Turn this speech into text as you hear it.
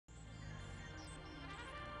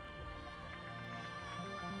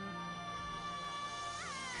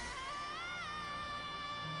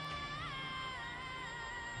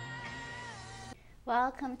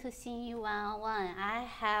Welcome to Xinyu One-on-One. I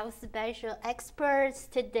have special experts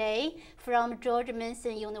today from George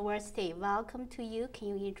Mason University. Welcome to you.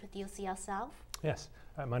 Can you introduce yourself? Yes,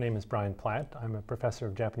 my name is Brian Platt. I'm a professor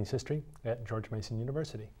of Japanese history at George Mason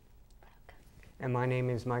University. And my name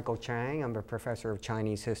is Michael Chang. I'm a professor of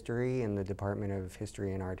Chinese history in the Department of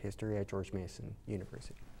History and Art History at George Mason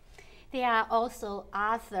University. They are also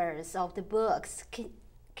authors of the books. Can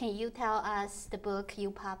you tell us the book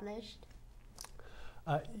you published?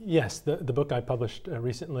 Yes, the book I published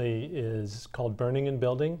recently is called Burning and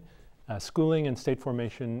Building, Schooling and State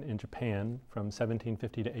Formation in Japan from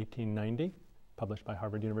 1750 to 1890, published by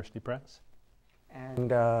Harvard University Press. And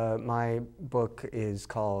my book is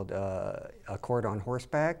called A Court on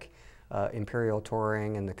Horseback, Imperial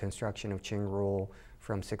Touring and the Construction of Qing Rule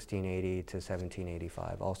from 1680 to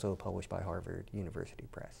 1785, also published by Harvard University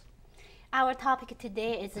Press. Our topic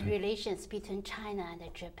today is the relations between China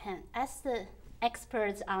and Japan. As the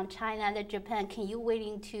experts on China and Japan, can you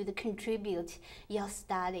willing to contribute your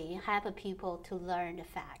study, help people to learn the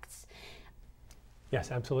facts? Yes,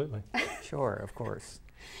 absolutely. Sure, of course.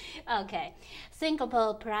 Okay.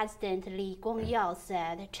 Singapore President Lee Kuan-yew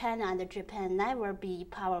said China and Japan never be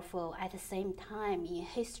powerful at the same time in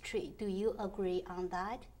history. Do you agree on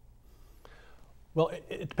that? Well,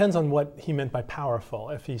 it depends on what he meant by powerful.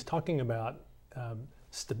 If he's talking about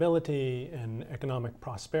stability and economic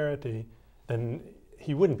prosperity, then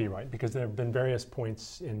he wouldn't be right, because there have been various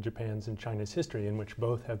points in Japan's and China's history in which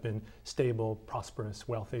both have been stable, prosperous,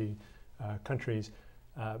 wealthy countries.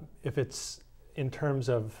 If it's in terms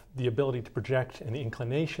of the ability to project and the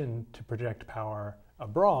inclination to project power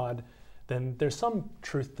abroad, then there's some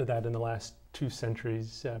truth to that in the last 2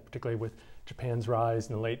 centuries, particularly with Japan's rise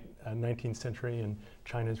in the late 19th century and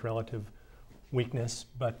China's relative weakness.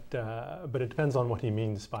 But it depends on what he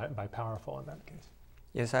means by powerful in that case.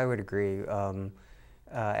 Yes, I would agree.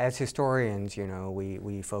 As historians, you know,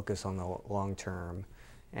 we focus on the long term.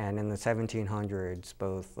 And in the 1700s,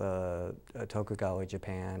 both Tokugawa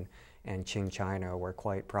Japan and Qing China were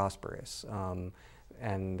quite prosperous.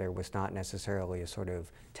 And there was not necessarily a sort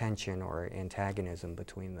of tension or antagonism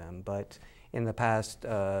between them. But in the past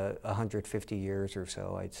 150 years or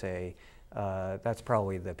so, I'd say, that's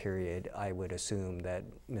probably the period I would assume that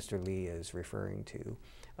Mr. Lee is referring to,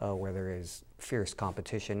 where there is fierce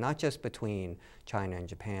competition, not just between China and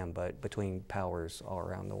Japan, but between powers all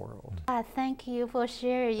around the world. Thank you for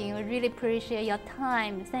sharing. I really appreciate your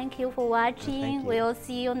time. Thank you for watching. Thank you. We'll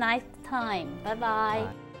see you next time. Bye-bye.